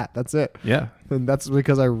where you at. That's it. Yeah. And that's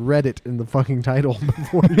because I read it in the fucking title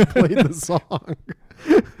before you played the song.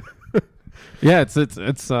 Yeah, it's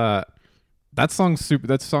that song's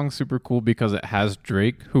super cool because it has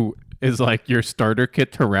Drake, who is like your starter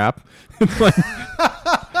kit to rap. It's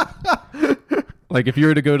like if you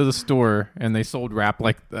were to go to the store and they sold rap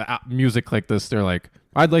like music like this, they're like,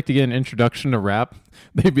 I'd like to get an introduction to rap.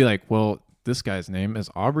 They'd be like, well, this guy's name is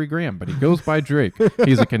Aubrey Graham, but he goes by Drake.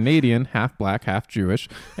 He's a Canadian, half black, half Jewish,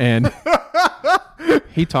 and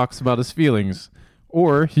he talks about his feelings.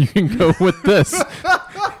 Or you can go with this.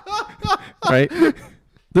 Right?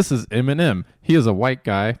 This is Eminem. He is a white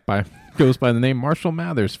guy goes by the name Marshall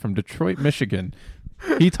Mathers from Detroit, Michigan.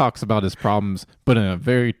 He talks about his problems, but in a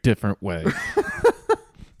very different way.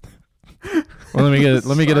 Well,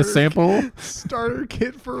 let me get a sample. Starter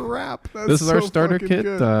kit for rap. That's This is our so starter fucking kit.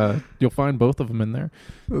 good. You'll find both of them in there.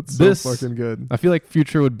 That's this- so fucking good. I feel like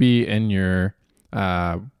Future would be in your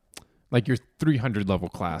like your 300 level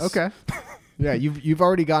class. Okay. Yeah, you've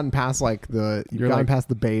already gotten past like You're gotten like- past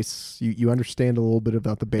the base. You understand a little bit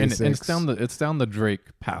about the And, basics. and it's down the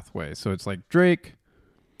Drake pathway. So it's like Drake,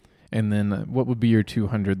 and then what would be your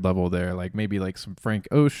 200 level there? Like maybe like some Frank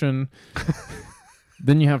Ocean.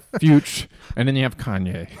 Then you have Future, and then you have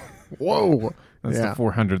Kanye. Whoa. That's Yeah. the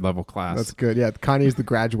 400 level class. That's good. Yeah, Kanye's the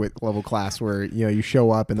graduate level class where you show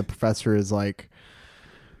up and the professor is like,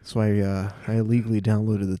 "So I illegally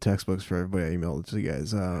downloaded the textbooks for everybody. I emailed it to you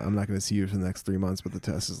guys. I'm not going to see you for the next 3 months, but the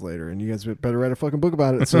test is later, and you guys better write a fucking book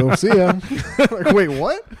about it. So see ya." Like, wait,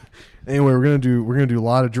 what? Anyway, we're gonna do a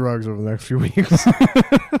lot of drugs over the next few weeks.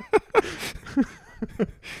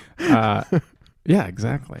 Yeah,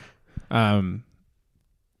 exactly.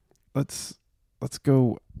 Let's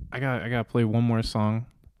go. I gotta play one more song,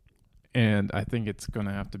 and I think it's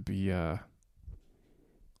gonna have to be oh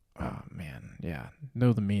man, yeah,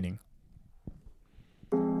 Know the Meaning.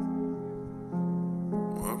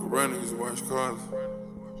 Uncle Ronnie used to watch cars.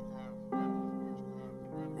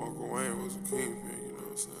 Uncle Wayne was a kingpin, you know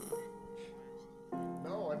what I'm saying?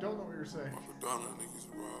 No, I don't know what you're saying. Uncle Donald niggas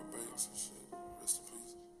rob banks and shit. Rest in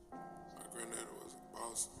peace. My granddad was a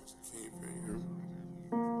boss, was a kingpin, you hear me?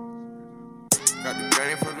 Got the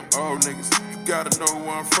game from them old niggas. You gotta know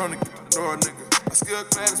where I'm from to get to know a nigga. I still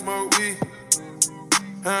glad to smoke weed.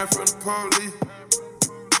 Hiding from the police.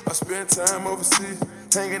 I spend time overseas,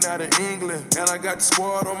 hanging out in England. And I got the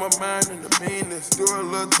squad on my mind and the meanness. Do a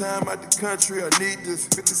little time out the country, I need this.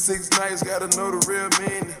 56 nights, gotta know the real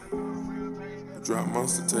meaning. I dropped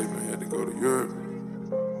Monster tape and had to go to Europe.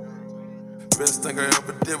 Best thing I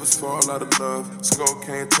ever did was fall out of love. Skull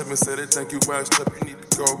came to me, said they think you washed up, you need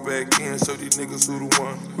to go back in. Show these niggas who the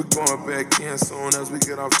one. We going back in soon as we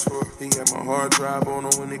get off tour. He had my hard drive on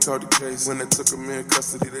him when he caught the case. When they took him in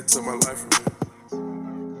custody, they took my life from me.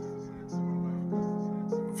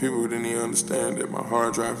 People didn't even understand that my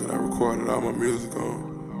hard drive that I recorded all my music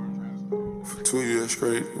on for 2 years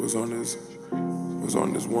straight was on this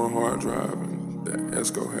one hard drive, and that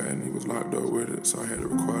Esco had, and he was locked up with it, so I had to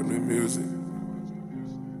record new music.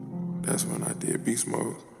 That's when I did Beast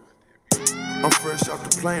Mode. I'm fresh off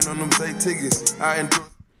the plane on them day tickets. I enjoy.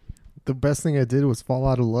 The best thing I did was fall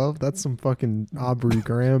out of love. That's some fucking Aubrey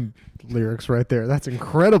Graham lyrics right there. That's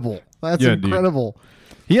incredible. That's Yeah, dude. incredible.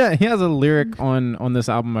 Yeah, he has a lyric on this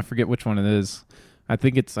album. I forget which one it is. I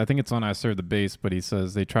think it's on I Serve the Bass, but he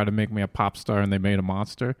says they try to make me a pop star and they made a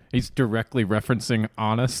monster. He's directly referencing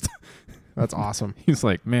Honest. That's awesome. He's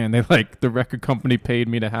like, man, the record company paid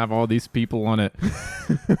me to have all these people on it,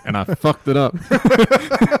 and I fucked it up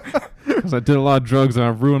because I did a lot of drugs and I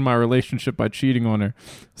ruined my relationship by cheating on her.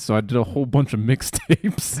 So I did a whole bunch of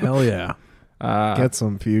mixtapes. Hell yeah. Get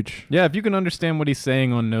some Fuge. Yeah, if you can understand what he's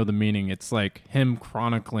saying on Know the Meaning, it's like him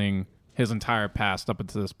chronicling his entire past up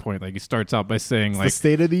until this point. Like he starts out by saying, The like,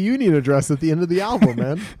 State of the Union address at the end of the album,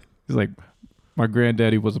 man. he's like, my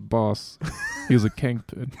granddaddy was a boss. He was a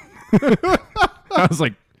kingpin. I was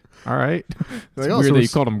like, all right. It's Like, oh, weird so that you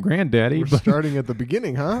called him granddaddy, We're but starting at the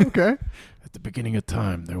beginning, huh? Okay. at the beginning of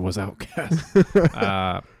time, there was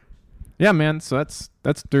Outkast. Yeah, man. So that's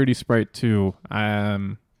Dirty Sprite 2.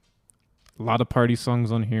 A lot of party songs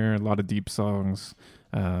on here, a lot of deep songs.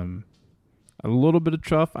 A little bit of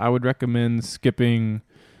chuff. I would recommend skipping,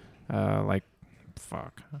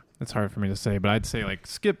 it's hard for me to say, but I'd say like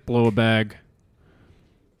skip Blow a Bag,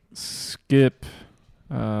 skip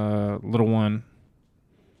Little One,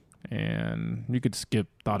 and you could skip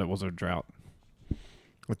Thought It Was a Drought.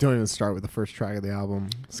 Well, don't even start with the first track of the album.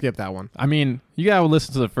 Skip that one. I mean, you gotta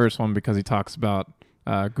listen to the first one because he talks about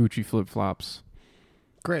Gucci flip-flops.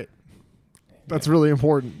 Great. That's really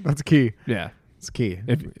important. That's key. Yeah. It's key.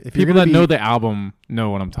 If you're people gonna that be, know the album know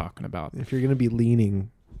what I'm talking about. if you're going to be leaning,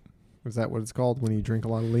 is that what it's called when you drink a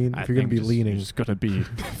lot of lean? If you're going to be leaning. you're just gonna be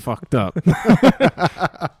fucked up.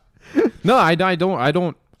 No, I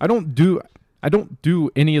don't do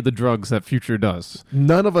any of the drugs that Future does.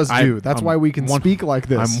 None of us do. I'm That's why we can speak like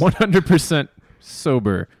this. I'm 100%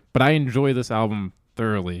 sober, but I enjoy this album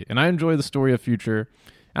thoroughly, and I enjoy the story of Future.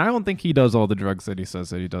 And I don't think he does all the drugs that he says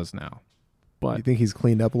that he does now. But You think he's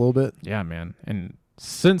cleaned up a little bit? yeah, man. And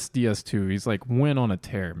since DS2, he's like went on a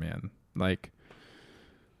tear, man. Like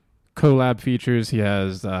collab features. He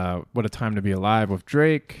has What a Time to Be Alive with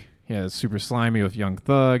Drake. He has Super Slimy with Young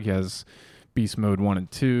Thug. He has Beast Mode 1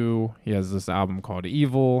 and 2. He has this album called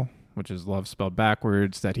Evil, which is love spelled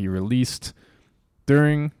backwards, that he released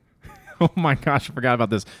during... Oh my gosh, I forgot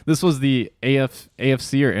about this. This was the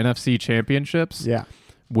AFC or NFC championships. Yeah.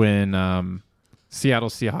 When Seattle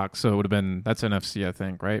Seahawks, so it would have been, that's NFC, I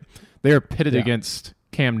think, right? They are pitted against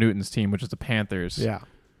Cam Newton's team, which is the Panthers. Yeah.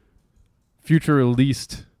 Future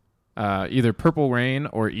released either Purple Rain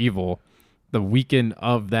or Evil the weekend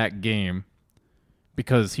of that game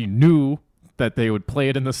because he knew that they would play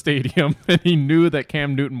it in the stadium and he knew that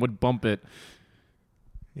Cam Newton would bump it.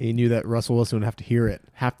 He knew that Russell Wilson would have to hear it.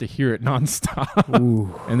 Nonstop.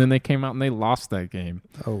 Ooh. And then they came out and they lost that game.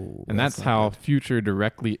 Oh. And that's how Future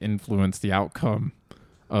directly influenced the outcome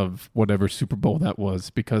of whatever Super Bowl that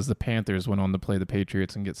was, because the Panthers went on to play the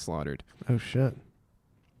Patriots and get slaughtered. Oh, shit.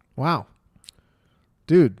 Wow.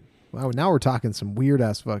 Dude. Wow, now we're talking some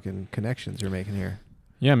weird-ass fucking connections you're making here.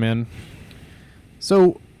 Yeah, man.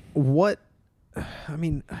 So, what... I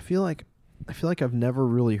mean, I feel like I've never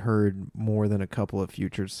really heard more than a couple of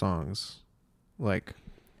Future songs. Like,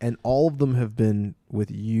 and all of them have been with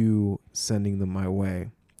you sending them my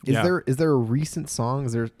way. Is there a recent song?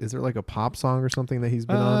 Is there like a pop song or something that he's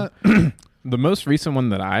been on? The most recent one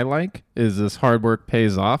that I like is this Hard Work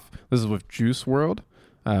Pays Off. This is with Juice WRLD,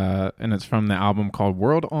 and it's from the album called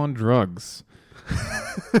World on Drugs.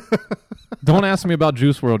 Don't ask me about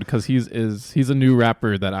Juice WRLD because he's a new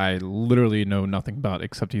rapper that I literally know nothing about,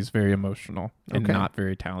 except he's very emotional and not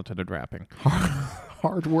very talented at rapping.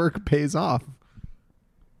 Hard work pays off.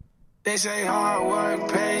 They say hard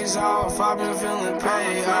work pays off. I've been feeling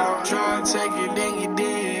paid off. Try to take it, then you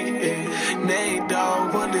did. Nate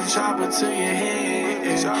Dogg, put the chopper to your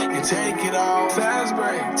head and take it off. Fast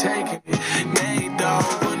break, take it. Nate Dogg,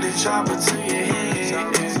 put the chopper to your head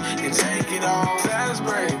and take it off. Fast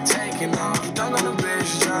break, taking off. Dunk on the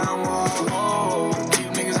bitch, trying to walk. Oh, keep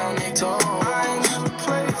niggas on their toes. I ain't never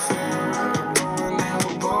play fair. Going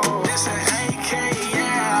down bold. This an AK,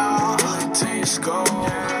 yeah. Put to your skull.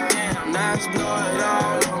 Nice blood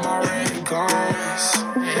all on my red cars.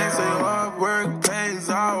 They say hard work pays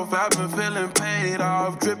off. I've been feeling paid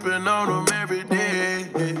off, dripping on them every day.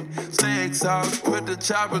 Sex off, put the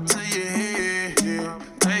chopper to your head.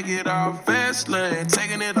 Take it off, fast lane,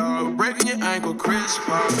 taking it off, breaking your ankle, Chris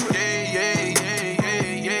Paul. Yeah.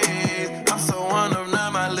 I'm so one of now,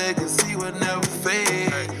 my legacy would never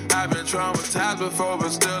fade. I've been traumatized before, but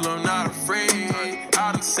still I'm not afraid.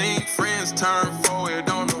 I done seen friends turn forward,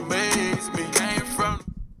 don't amaze me. Came from.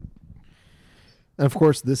 And of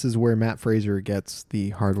course, this is where Matt Fraser gets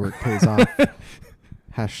the hard work pays off.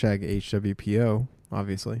 Hashtag HWPO,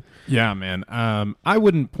 obviously. Yeah, man. I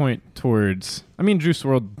wouldn't point towards... I mean, Juice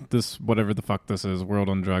WRLD, this, whatever the fuck this is, World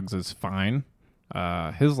on Drugs is fine.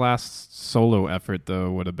 His last solo effort,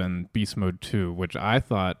 though, would have been Beast Mode 2, which I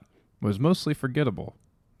thought was mostly forgettable.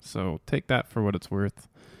 So take that for what it's worth.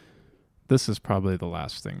 This is probably the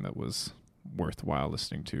last thing that was worthwhile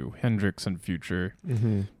listening to. Hendrix and Future.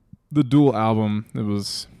 Mm-hmm. The dual album, it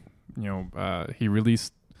was, he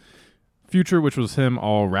released Future, which was him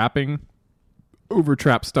all rapping over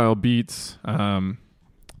trap style beats.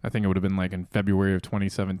 I think it would have been like in February of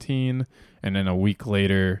 2017. And then a week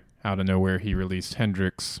later, out of nowhere, he released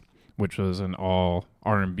Hendrix, which was an all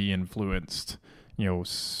R&B influenced,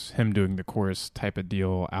 him doing the chorus type of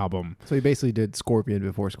deal album. So he basically did Scorpion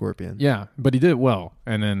before Scorpion. Yeah, but he did it well.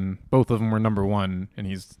 And then both of them were number one, and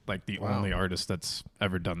he's like the only artist that's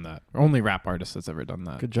ever done that. Or only rap artist that's ever done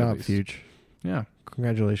that. Good job, Fuge. Yeah.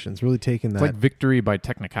 Congratulations. Really taking that. It's like victory by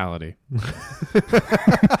technicality.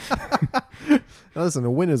 Listen,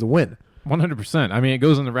 a win is a win. 100%. I mean, it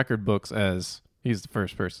goes in the record books as he's the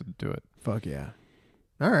first person to do it. Fuck yeah.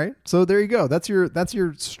 All right. So there you go. That's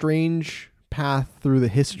your strange path through the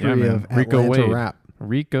history of Rico Atlanta Wade. rap.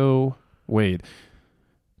 Rico Wade.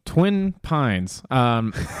 Twin Pines.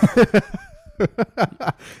 It's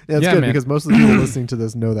good because most of the people listening to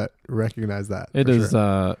this recognize that. It is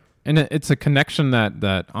and it's a connection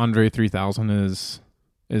that Andre 3000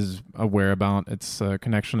 is aware about. It's a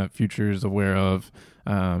connection that Future is aware of.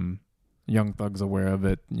 Young Thug's aware of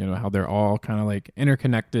it. How they're all kind of like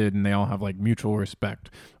interconnected and they all have like mutual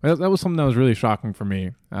respect. That was something that was really shocking for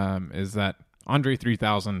me. Is that Andre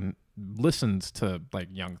 3000 listens to like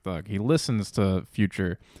Young Thug. He listens to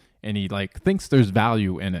Future, and he like thinks there's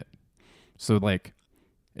value in it. So like,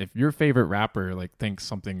 if your favorite rapper like thinks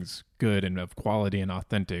something's good and of quality and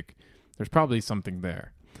authentic, there's probably something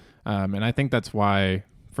there. And I think that's why,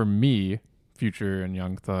 for me, Future and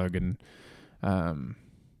Young Thug and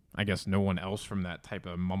I guess no one else from that type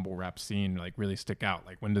of mumble rap scene like really stick out.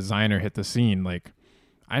 Like when Designer hit the scene, like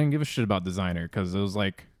I didn't give a shit about Designer because it was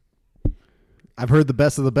like I've heard the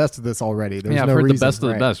best of this already. There's I've no heard reason, the best of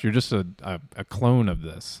the right. best. You're just a clone of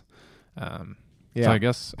this. Yeah. So I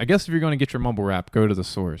guess if you're going to get your mumble rap, go to the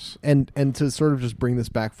source. And to sort of just bring this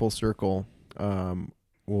back full circle,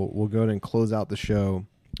 we'll go ahead and close out the show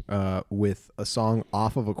with a song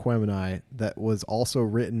off of Aquemini that was also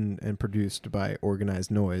written and produced by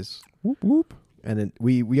Organized Noise. Whoop whoop. And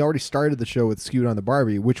we already started the show with Skewed on the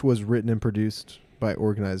Barbie, which was written and produced by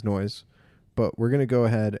Organized Noise. But we're going to go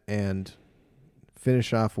ahead and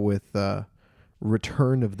finish off with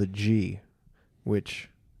Return of the G, which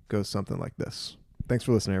goes something like this. Thanks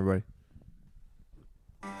for listening, everybody.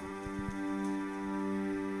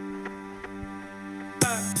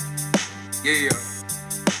 Yeah.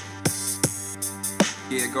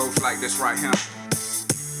 Yeah, it goes like this right here.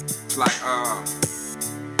 It's like,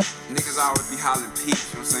 niggas always be hollering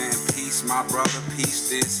peace, you know what I'm saying? Peace, my brother, peace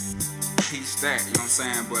this, peace that, you know what I'm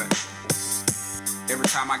saying? But every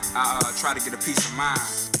time I try to get a piece of mind,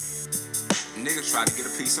 niggas try to get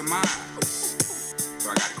a piece of mind. So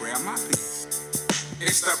I gotta grab my piece.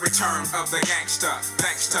 It's the return of the gangster.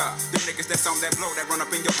 Them niggas that's on that blow that run up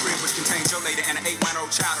in your crib, which contains your lady and an 8-month-old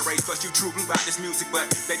child to raise. Plus you true blue about this music, but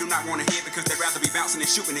they do not want to hear because they'd rather be bouncing and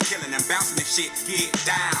shooting and killing and bouncing and shit. Get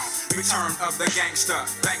down. Return of the gangster.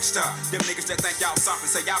 Them niggas that think y'all something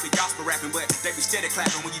say y'all be gospel rapping, but they be steady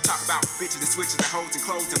clapping when you talk about bitches and switches and hoes and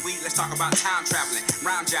clothes and weed. Let's talk about time traveling,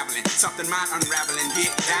 round javelin, something mind unraveling.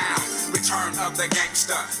 Get down. Return of the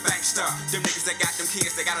gangster. Them niggas that got them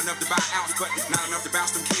kids, they got enough to buy an ounce, but not enough to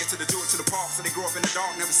bounce them kids to the do it to the park, so they grow up in the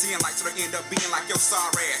dark, never seeing light, so they end up being like your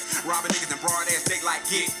sorry ass, robbing niggas and broad ass, they like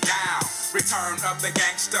get down. Return of the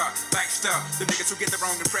gangster. The niggas who get the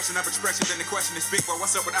wrong impression of expression, then the question is big boy,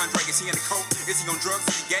 what's up with Andre? Is he in the coke? Is he on drugs?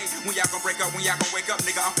 Is he gay? When y'all gon' break up? When y'all gon' wake up?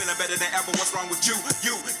 Nigga, I'm feeling better than ever. What's wrong with you?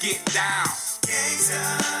 You get down. Gangster.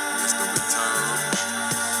 It's the return.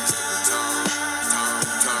 It's the return.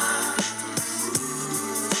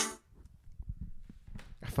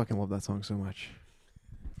 I fucking love that song so much.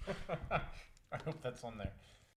 I hope that's on there.